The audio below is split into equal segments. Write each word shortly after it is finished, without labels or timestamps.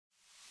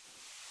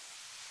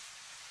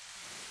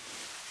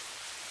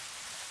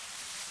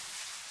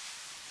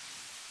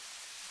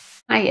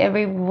Hi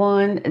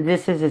everyone,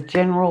 this is a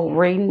general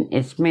reading.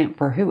 It's meant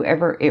for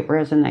whoever it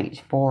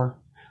resonates for.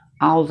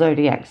 All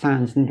zodiac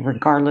signs,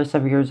 regardless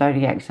of your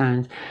zodiac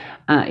signs.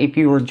 If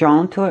you were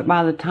drawn to it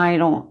by the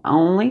title,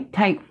 only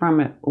take from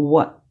it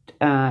what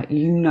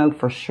you know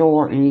for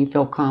sure and you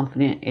feel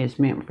confident is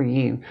meant for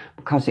you,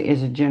 because it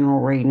is a general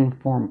reading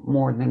for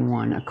more than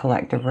one, a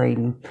collective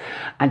reading.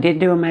 I did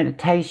do a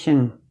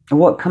meditation.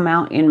 What come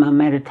out in my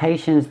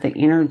meditations, the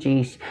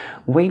energies,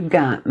 we've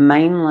got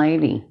main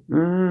lady,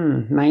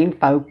 main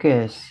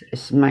focus,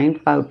 it's main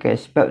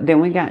focus, but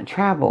then we got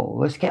travel,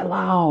 let's get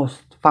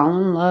lost, fall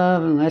in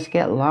love, and let's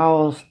get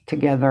lost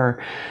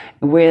together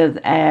with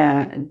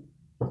a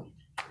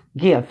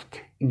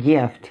gift.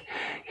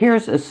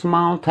 Here's a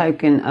small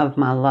token of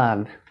my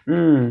love.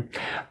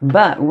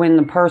 But when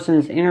the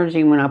person's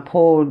energy, when I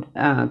pulled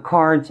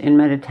cards and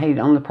meditated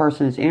on the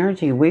person's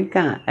energy, we've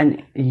got a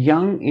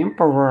young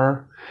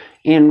emperor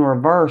in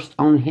reverse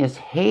on his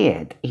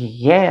head.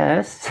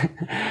 Yes.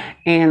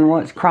 And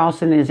what's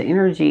crossing his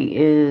energy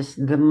is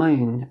the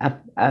moon,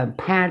 a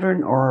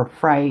pattern or a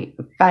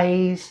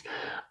phase,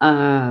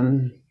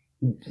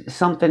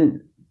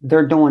 something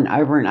they're doing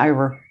over and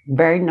over,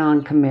 very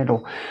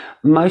non-committal.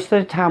 Most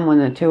of the time when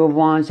the Two of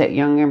Wands, that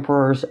young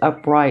emperor, is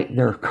upright,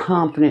 they're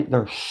confident,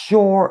 they're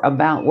sure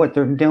about what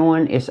they're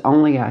doing. It's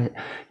only a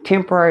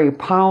temporary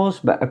pause,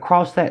 but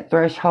across that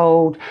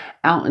threshold,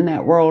 out in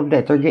that world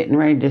that they're getting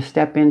ready to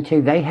step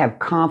into, they have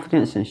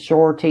confidence and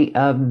surety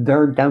of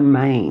their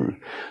domain.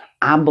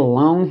 I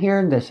belong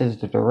here. This is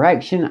the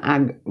direction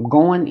I'm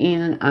going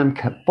in. I'm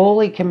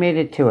fully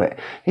committed to it.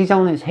 He's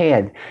on his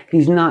head.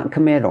 He's not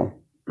committal.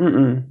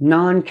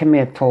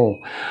 Non-committal.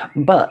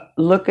 But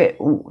look at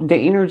the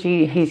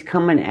energy he's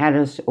coming at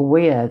us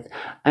with,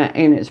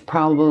 and it's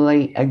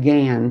probably,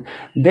 again,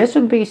 this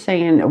would be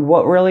saying,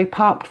 what really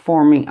popped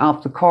for me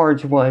off the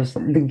cards was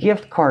the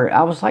gift card.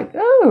 I was like,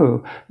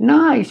 oh,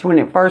 nice, when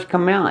it first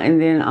came out,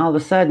 and then all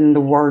of a sudden the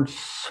word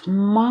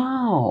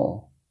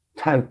small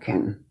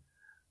token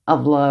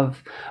of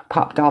love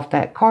popped off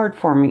that card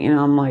for me, and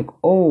I'm like,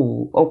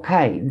 oh,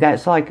 okay,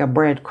 that's like a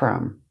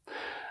breadcrumb.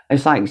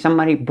 It's like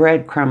somebody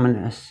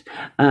breadcrumbing us,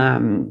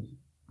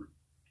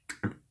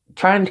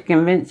 trying to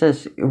convince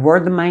us we're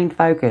the main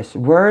focus.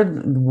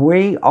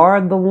 We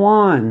are the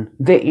one.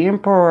 The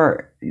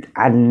emperor,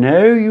 I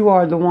know you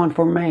are the one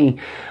for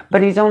me,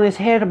 but he's on his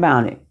head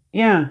about it.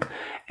 Yeah.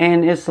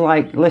 And it's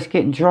like, let's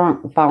get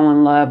drunk, fall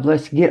in love.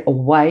 Let's get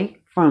away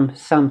from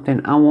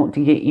something. I want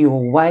to get you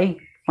away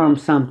from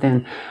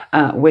something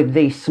with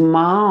these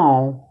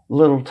small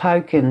little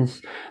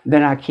tokens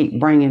that I keep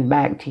bringing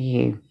back to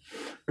you.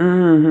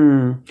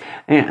 And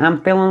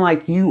I'm feeling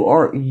like you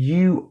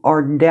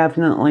are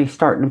definitely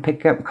starting to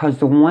pick up, because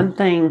the one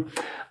thing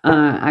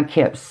I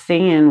kept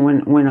seeing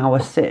when I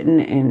was sitting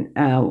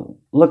and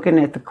looking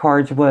at the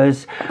cards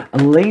was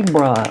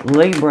Libra,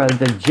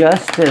 the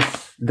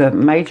justice, the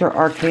major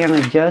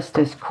arcana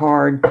justice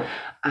card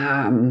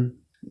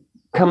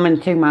coming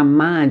to my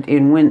mind.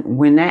 And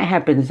when that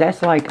happens,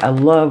 that's like a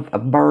love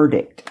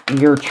verdict.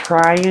 You're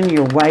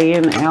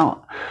weighing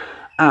out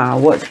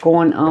what's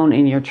going on,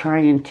 and you're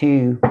trying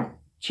to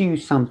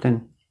choose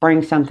something,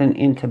 bring something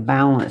into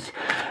balance.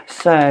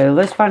 So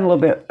let's find a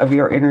little bit of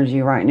your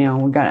energy right now.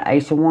 We got an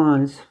Ace of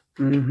Wands.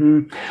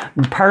 The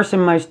person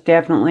most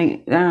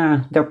definitely,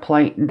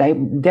 they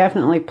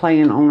definitely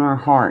playing on our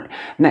heart.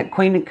 And that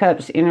Queen of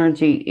Cups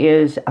energy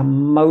is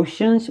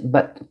emotions,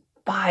 but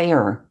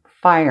fire.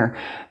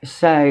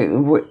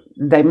 So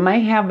they may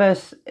have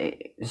us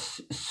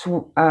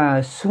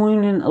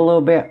swooning a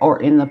little bit,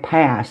 or in the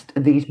past,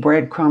 these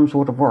breadcrumbs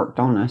would have worked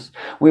on us.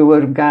 We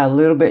would have got a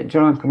little bit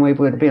drunk and we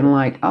would have been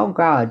like, oh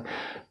God,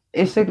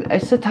 it's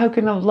a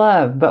token of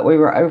love. But we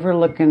were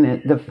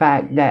overlooking the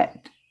fact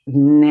that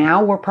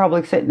now we're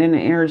probably sitting in the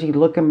energy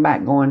looking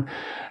back going,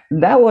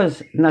 that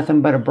was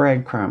nothing but a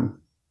breadcrumb.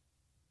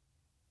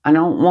 I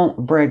don't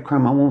want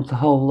breadcrumb. I want the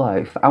whole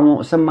loaf. I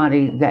want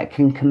somebody that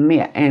can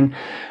commit. And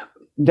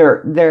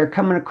they're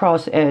coming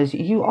across as,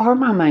 you are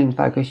my main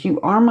focus. You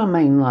are my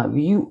main love.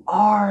 You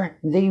are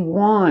the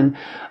one.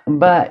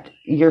 But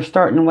you're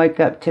starting to wake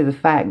up to the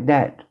fact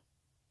that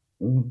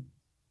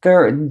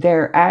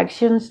their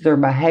actions, their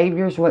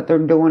behaviors, what they're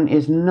doing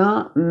is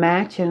not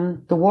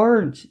matching the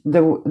words,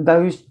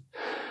 those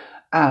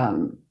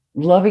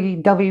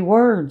lovey-dovey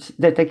words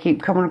that they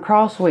keep coming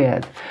across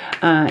with.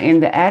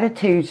 And the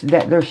attitudes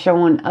that they're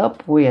showing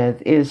up with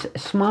is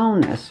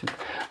smallness.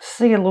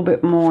 See a little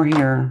bit more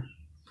here.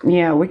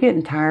 Yeah, we're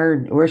getting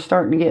tired. We're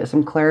starting to get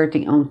some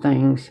clarity on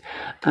things.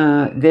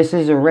 This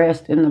is a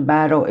rest in the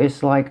battle.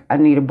 It's like I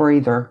need a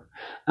breather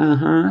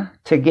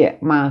to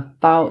get my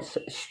thoughts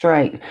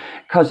straight,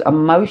 because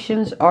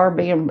emotions are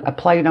being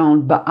played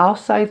on. But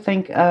also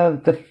think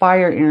of the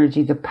fire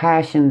energy, the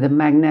passion, the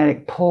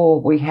magnetic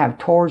pull we have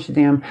towards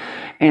them,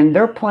 and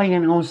they're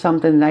playing on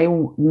something they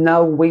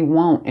know we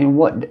want. And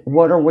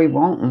what are we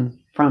wanting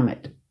from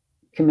it?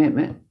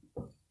 Commitment.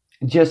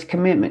 Just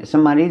commitment.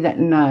 Somebody that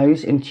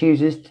knows and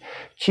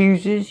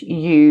chooses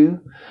you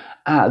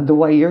the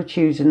way you're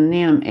choosing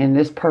them, and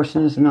this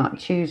person is not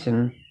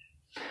choosing.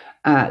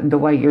 the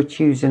way you're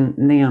choosing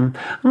them.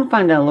 I'm going to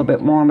find out a little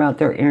bit more about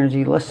their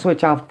energy. Let's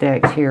switch off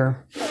decks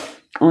here.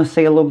 Let's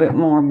see a little bit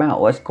more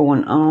about what's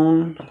going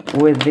on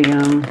with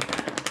them.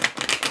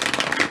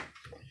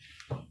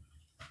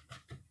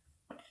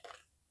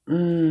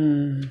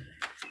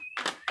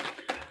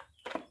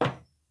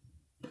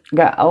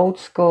 Got old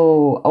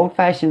school,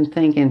 old-fashioned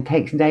thinking,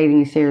 takes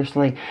dating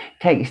seriously,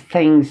 takes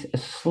things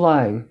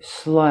slow.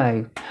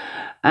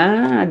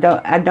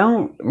 I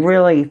don't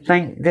really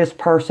think this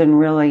person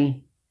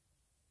really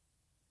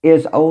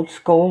is old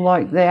school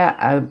like that.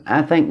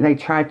 I think they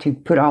try to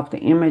put off the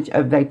image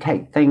of they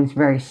take things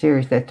very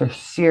serious, that they're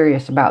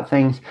serious about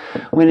things,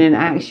 when in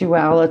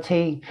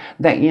actuality,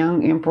 that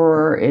young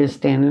emperor is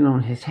standing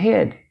on his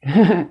head.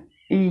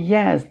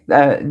 Yes,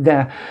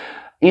 the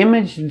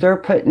image they're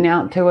putting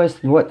out to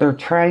us, what they're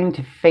trying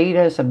to feed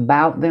us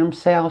about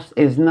themselves,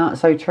 is not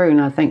so true.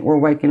 And I think we're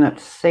waking up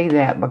to see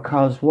that,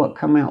 because what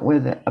come out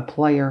with it? A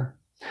player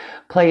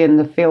playing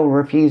the field,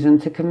 refusing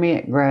to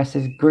commit, grass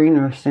is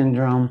greener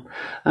syndrome.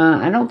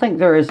 I don't think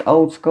they're as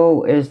old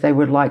school as they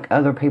would like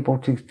other people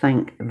to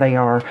think they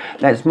are.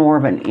 That's more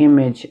of an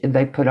image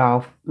they put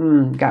off.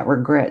 Got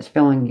regrets,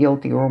 feeling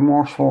guilty,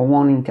 remorseful,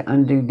 wanting to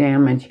undo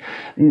damage,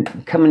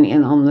 coming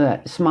in on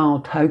that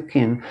small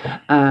token.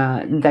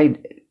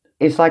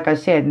 It's like I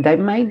said, they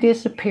may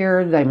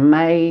disappear, they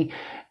may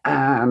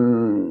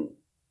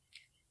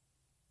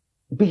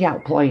be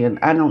out playing.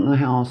 I don't know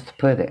how else to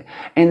put it.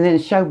 And then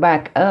show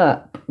back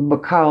up,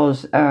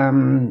 because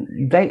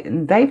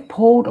they've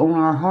pulled on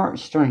our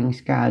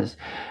heartstrings, guys.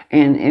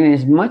 And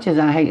as much as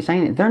I hate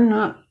saying it,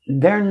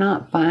 they're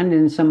not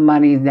finding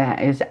somebody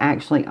that is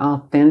actually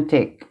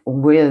authentic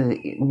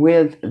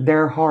with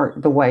their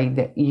heart the way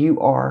that you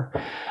are.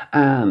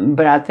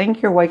 But I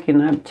think you're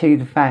waking up to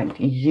the fact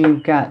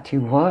you've got to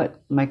what?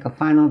 Make a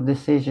final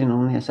decision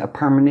on this, a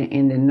permanent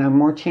ending. No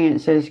more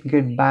chances.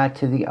 Goodbye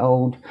to the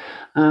old.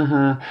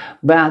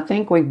 But I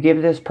think we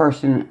give this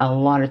person a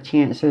lot of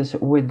chances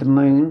with the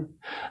moon.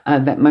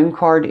 That moon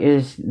card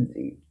is,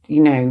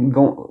 you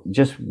know,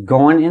 just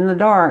going in the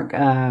dark.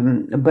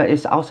 But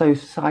it's also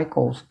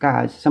cycles,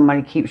 guys.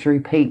 Somebody keeps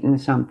repeating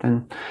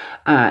something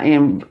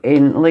and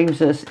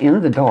leaves us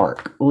in the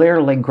dark,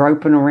 literally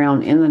groping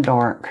around in the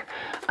dark.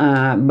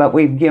 But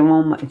we've given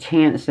them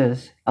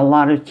chances, a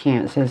lot of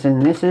chances.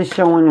 And this is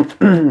showing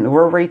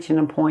we're reaching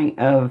a point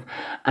of,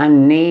 I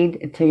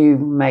need to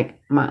make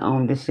my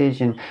own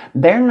decision.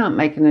 They're not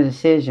making a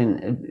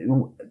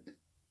decision.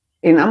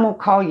 And I'm going to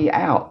call you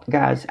out,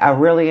 guys. I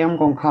really am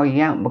going to call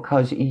you out,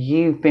 because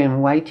you've been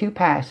way too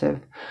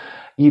passive.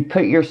 You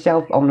put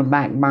yourself on the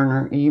back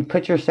burner. You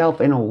put yourself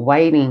in a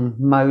waiting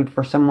mode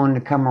for someone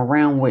to come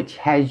around, which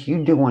has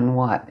you doing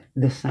what?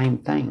 The same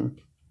thing.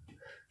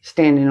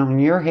 Standing on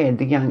your head,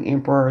 the young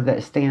emperor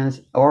that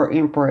stands, or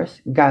empress.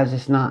 Guys,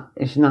 it's not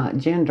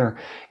gender.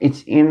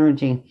 It's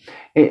energy.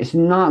 It's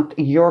not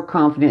your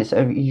confidence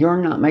of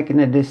you're not making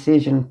a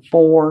decision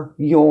for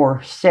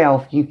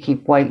yourself. You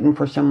keep waiting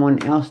for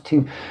someone else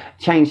to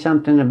change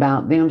something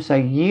about them so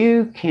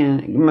you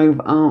can move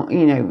on,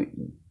 you know,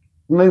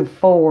 move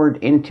forward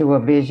into a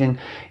vision.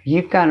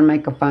 You've got to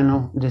make a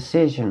final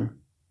decision.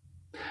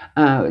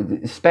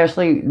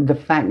 Especially the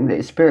fact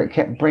that Spirit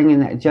kept bringing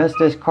that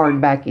Justice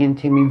card back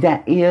into me.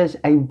 That is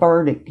a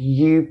verdict.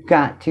 You've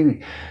got to,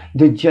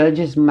 the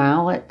judge's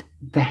mallet,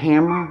 the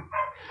hammer,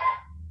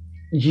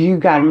 you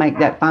got to make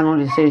that final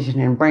decision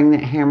and bring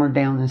that hammer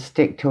down and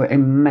stick to it,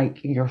 and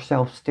make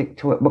yourself stick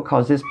to it,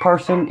 because this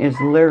person is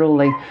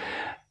literally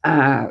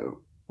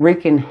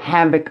wreaking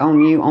havoc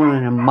on you on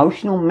an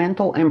emotional,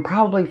 mental, and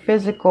probably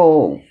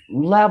physical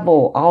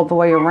level all the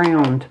way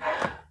around.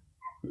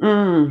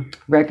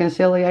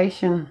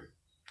 Reconciliation,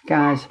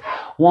 guys.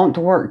 Want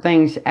to work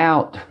things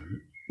out.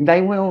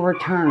 They will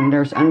return.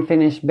 There's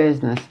unfinished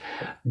business.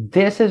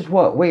 This is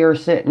what we are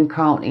sitting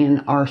caught in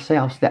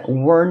ourselves, that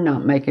we're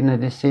not making a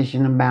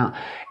decision about.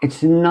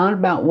 It's not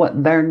about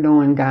what they're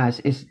doing,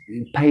 guys. It's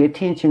pay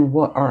attention.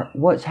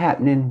 What's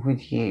happening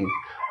with you?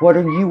 What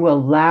are you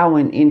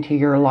allowing into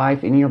your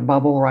life, in your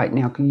bubble right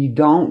now? Because you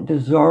do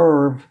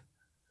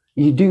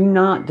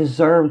not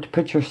deserve to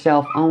put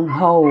yourself on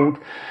hold.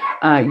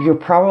 You're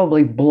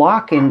probably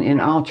blocking, in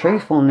all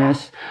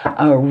truthfulness,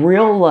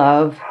 real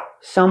love,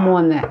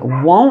 someone that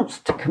wants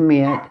to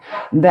commit,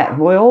 that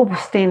will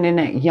stand in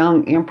that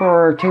young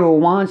Emperor Two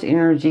of Wands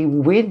energy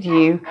with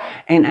you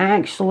and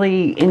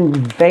actually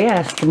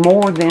invest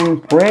more than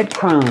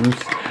breadcrumbs.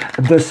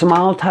 The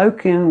small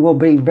token will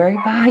be very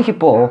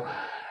valuable.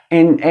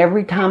 And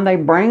every time they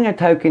bring a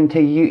token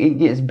to you, it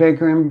gets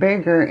bigger and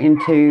bigger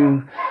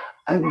into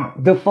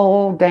the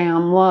full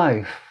damn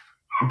loaf.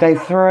 They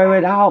throw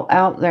it all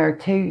out there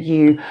to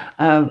you.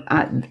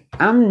 I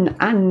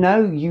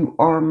know you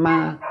are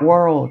my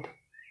world.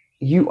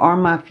 You are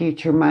my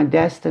future, my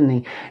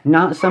destiny.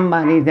 Not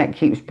somebody that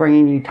keeps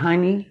bringing you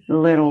tiny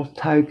little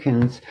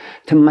tokens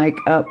to make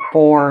up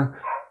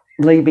for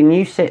leaving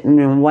you sitting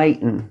and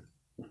waiting.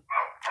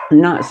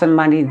 Not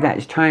somebody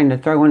that's trying to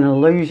throw an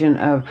illusion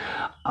of,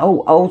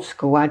 oh, old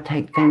school, I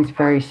take things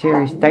very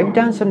serious. They've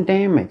done some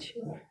damage.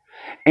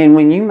 And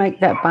when you make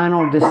that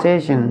final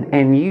decision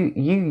and you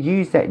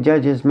use that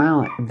judge's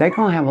mallet, they're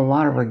going to have a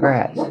lot of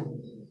regrets.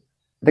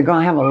 They're going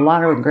to have a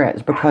lot of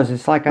regrets because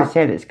it's like I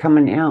said, it's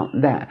coming out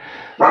that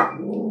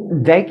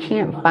they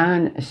can't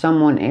find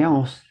someone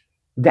else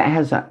that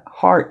has a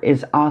heart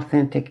as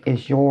authentic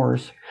as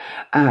yours.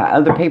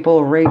 Other people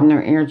are reading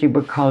their energy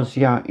because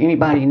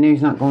anybody new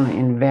is not going to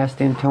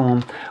invest into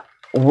them.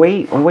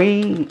 We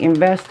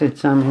invested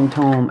some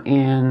into them,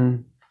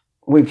 and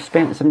we've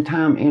spent some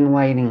time in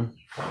waiting.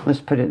 Let's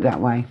put it that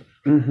way.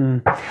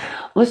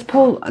 Let's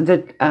pull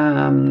the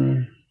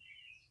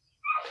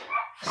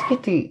let's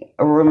get the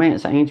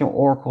Romance Angel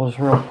Oracles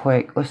real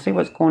quick. Let's see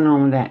what's going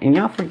on with that. And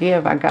y'all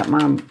forgive, I got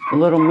my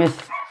little Miss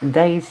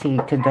Daisy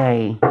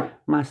today,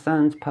 my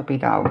son's puppy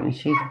dog, and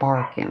she's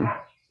barking.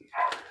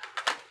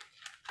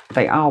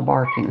 They all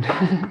barking.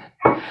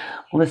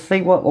 Let's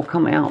see what will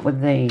come out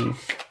with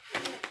these.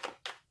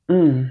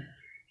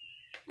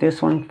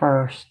 This one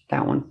first.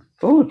 That one.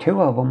 Ooh,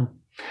 2 of them.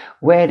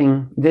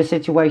 Wedding. This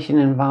situation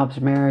involves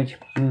marriage.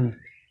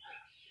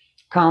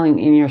 Calling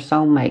in your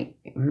soulmate.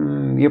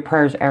 Your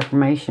prayers,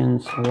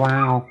 affirmations.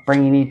 Wow.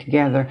 Bringing you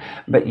together.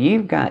 But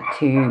you've got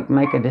to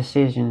make a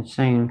decision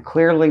soon.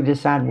 Clearly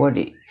decide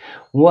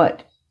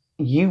what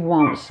you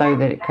want so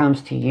that it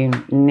comes to you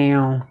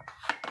now.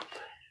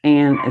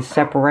 And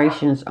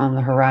separations on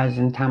the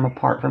horizon. Time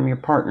apart from your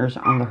partners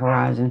on the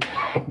horizon.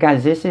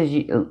 Guys, this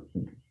is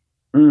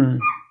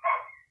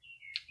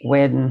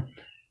wedding.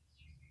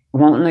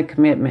 Wanting a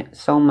commitment.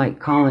 Soulmate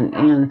calling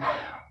in.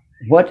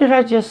 What did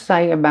I just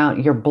say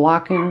about you're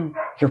blocking?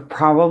 You're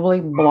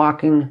probably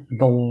blocking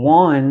the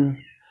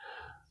one,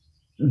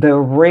 the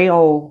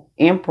real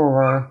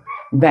emperor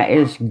that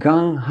is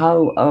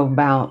gung-ho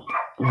about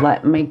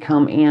let me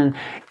come in.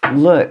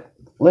 Look,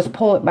 let's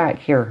pull it back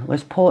here.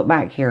 Let's pull it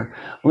back here.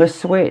 Let's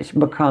switch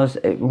because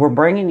we're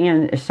bringing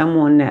in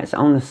someone that's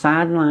on the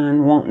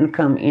sideline wanting to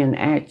come in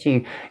at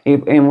you.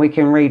 And we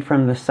can read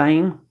from the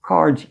same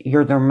cards.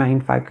 You're their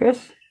main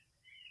focus.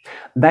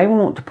 They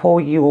want to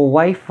pull you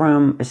away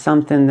from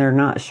something they're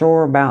not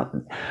sure about.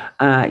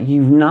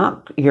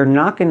 You're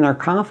knocking their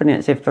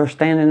confidence if they're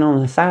standing on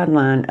the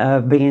sideline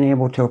of being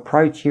able to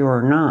approach you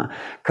or not.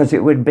 Because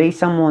it would be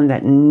someone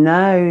that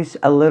knows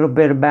a little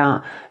bit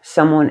about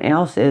someone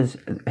else's.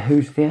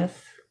 Who's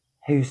this?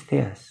 Who's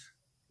this?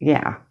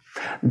 Yeah.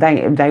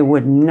 They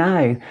would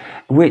know,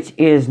 which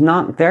is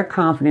not their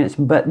confidence,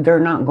 but they're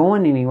not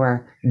going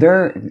anywhere.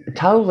 They're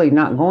totally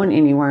not going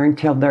anywhere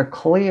until they're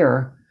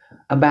clear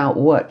about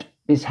what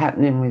is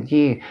happening with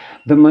you.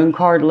 The moon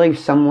card leaves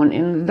someone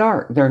in the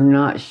dark. They're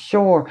not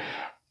sure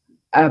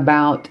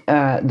about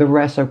the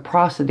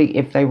reciprocity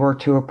if they were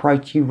to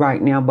approach you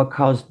right now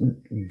because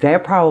they're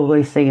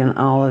probably seeing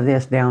all of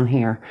this down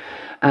here.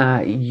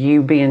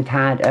 You being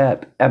tied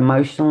up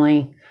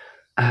emotionally,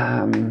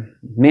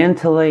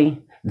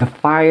 mentally, the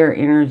fire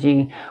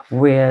energy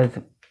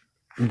with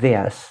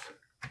this.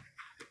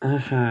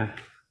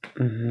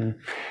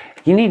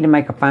 You need to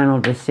make a final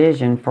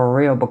decision for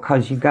real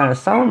because you got a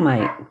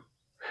soulmate.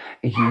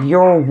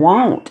 Your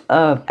want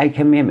of a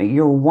commitment,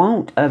 your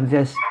want of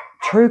this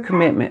true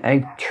commitment,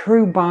 a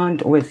true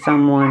bond with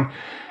someone.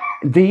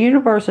 The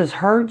universe has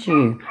heard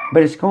you,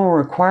 but it's going to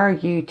require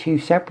you to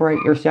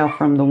separate yourself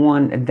from the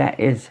one that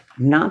is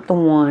not the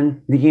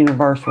one the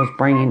universe was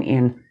bringing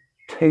in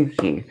to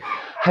you.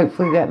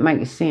 Hopefully that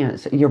makes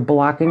sense. You're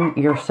blocking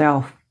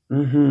yourself.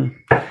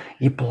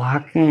 You're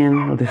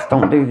blocking. Just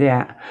don't do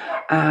that.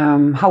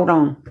 Hold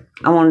on.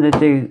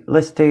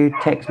 Let's do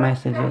text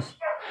messages.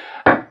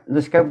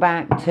 Let's go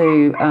back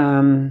to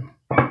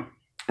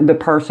the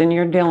person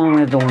you're dealing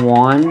with, the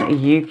one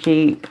you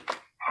keep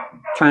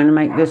trying to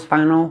make this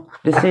final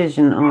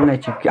decision on,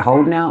 that you're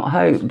holding out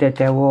hope that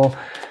they will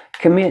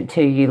commit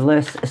to you.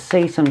 Let's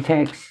see some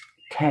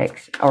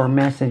text or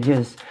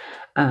messages.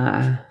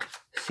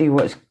 See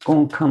what's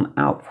going to come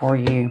out for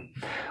you.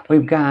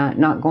 We've got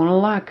not going to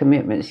lie,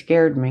 commitment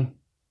scared me.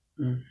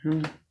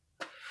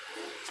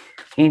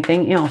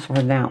 Anything else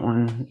for that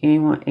one?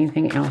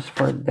 Anything else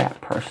for that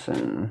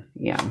person?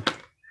 Yeah.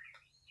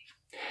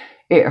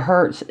 It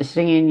hurts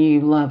seeing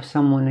you love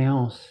someone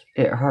else.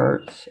 It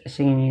hurts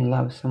seeing you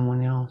love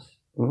someone else.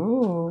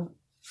 Ooh.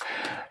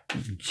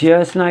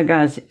 Just know,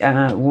 guys,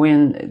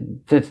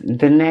 when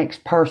the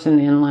next person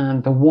in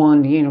line, the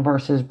one the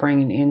universe is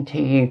bringing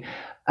into you,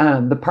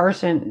 the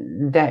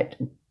person that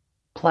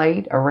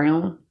played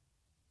around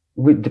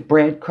with the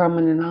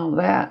breadcrumbing and all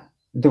that,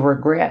 the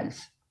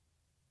regrets,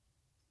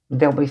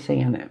 they'll be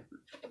seeing it.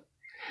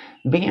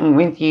 Being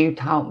with you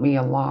taught me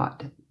a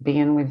lot.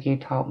 Being with you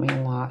taught me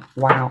a lot.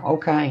 Wow.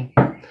 Okay.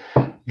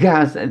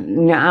 Guys,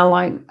 now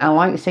I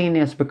like seeing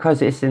this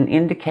because it's an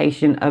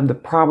indication of the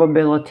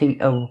probability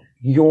of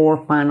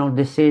your final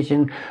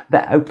decision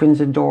that opens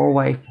a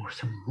doorway for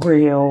some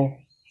real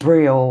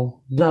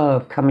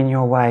love coming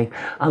your way.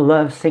 I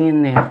love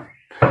seeing that.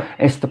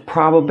 It's the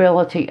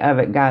probability of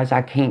it, guys.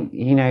 I can't,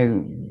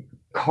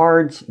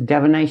 cards,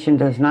 divination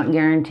does not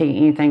guarantee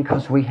anything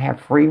because we have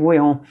free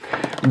will.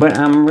 But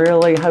I'm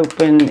really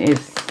hoping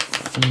it's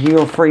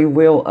your free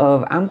will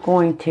of, I'm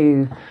going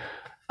to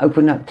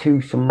open up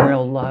to some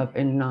real love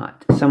and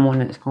not someone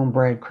that's going to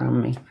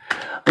breadcrumb me.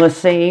 Let's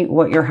see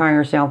what your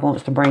higher self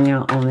wants to bring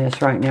out on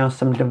this right now.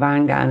 Some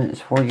divine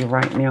guidance for you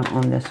right now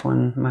on this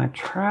one. My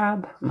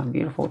tribe, my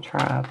beautiful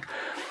tribe.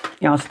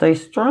 Y'all stay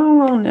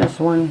strong on this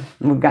one.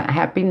 We've got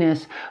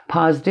happiness.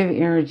 Positive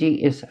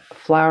energy is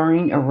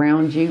flowering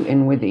around you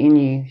and within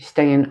you.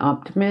 Staying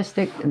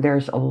optimistic.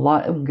 There's a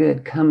lot of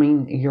good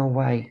coming your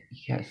way.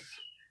 Yes.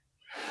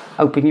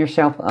 Open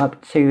yourself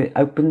up to it.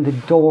 Open the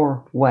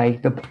doorway,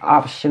 the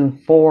option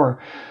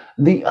for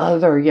the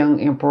other young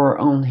emperor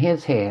on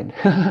his head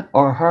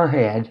or her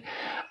head.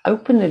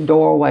 Open the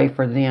doorway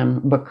for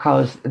them,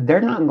 because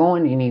they're not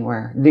going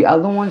anywhere. The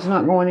other one's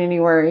not going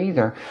anywhere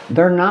either.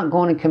 They're not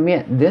going to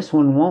commit. This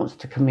one wants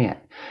to commit.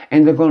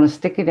 And they're going to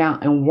stick it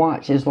out and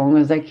watch as long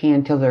as they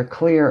can till they're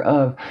clear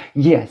of,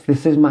 yes,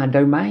 this is my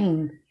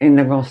domain. And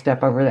they're going to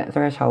step over that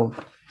threshold.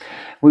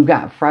 We've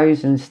got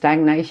frozen.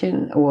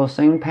 Stagnation will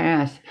soon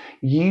pass.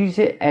 Use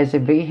it as a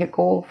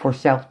vehicle for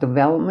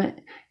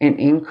self-development and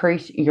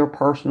increase your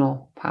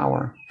personal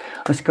power.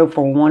 Let's go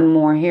for one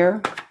more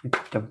here.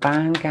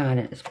 Divine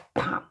guidance.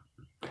 Pop.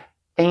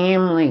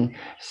 Family.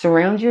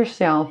 Surround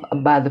yourself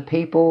by the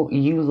people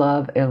you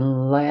love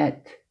and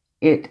let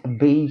it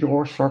be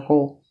your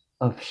circle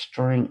of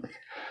strength.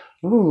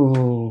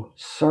 Ooh,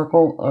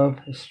 circle of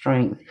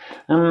strength.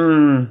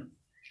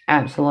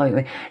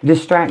 Absolutely.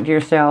 Distract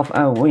yourself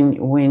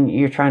when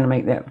you're trying to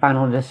make that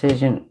final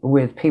decision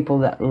with people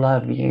that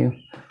love you.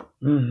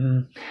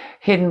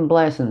 Hidden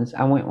blessings.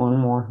 I went one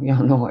more.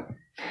 Y'all know it.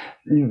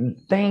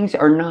 Things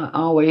are not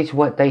always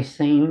what they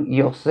seem.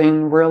 You'll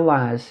soon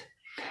realize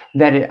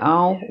that it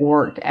all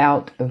worked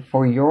out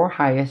for your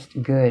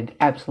highest good.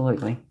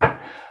 Absolutely.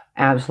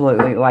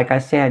 Absolutely. Like I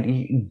said,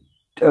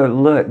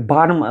 look,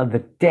 bottom of the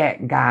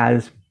deck,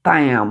 guys.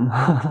 Bam.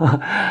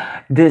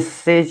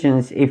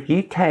 Decisions. If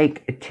you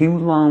take too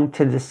long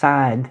to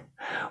decide,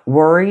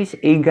 worries,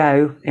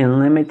 ego, and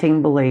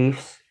limiting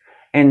beliefs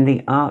and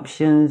the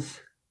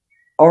options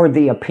or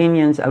the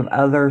opinions of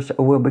others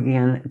will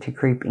begin to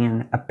creep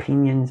in.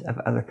 Opinions of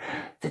others.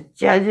 The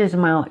judge's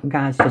mouth,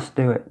 guys, just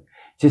do it.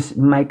 Just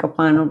make a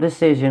final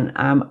decision.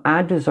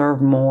 I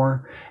deserve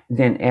more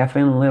than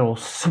effing little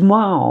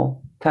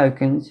small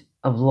tokens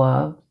of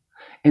love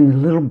and the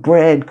little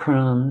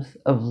breadcrumbs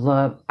of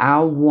love. I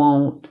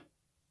want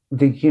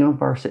the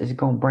universe is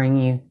going to bring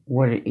you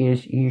what it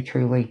is you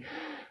truly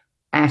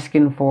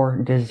asking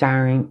for,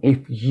 desiring. If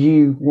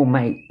you will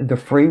make the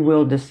free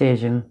will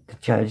decision, the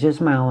judge's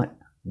mallet,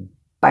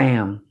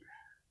 bam,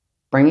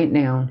 bring it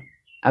down,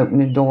 open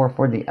the door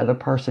for the other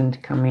person to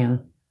come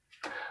in.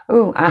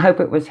 Oh, I hope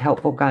it was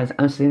helpful, guys.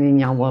 I'm sending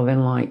y'all love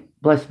and light.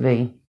 Blessed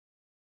be.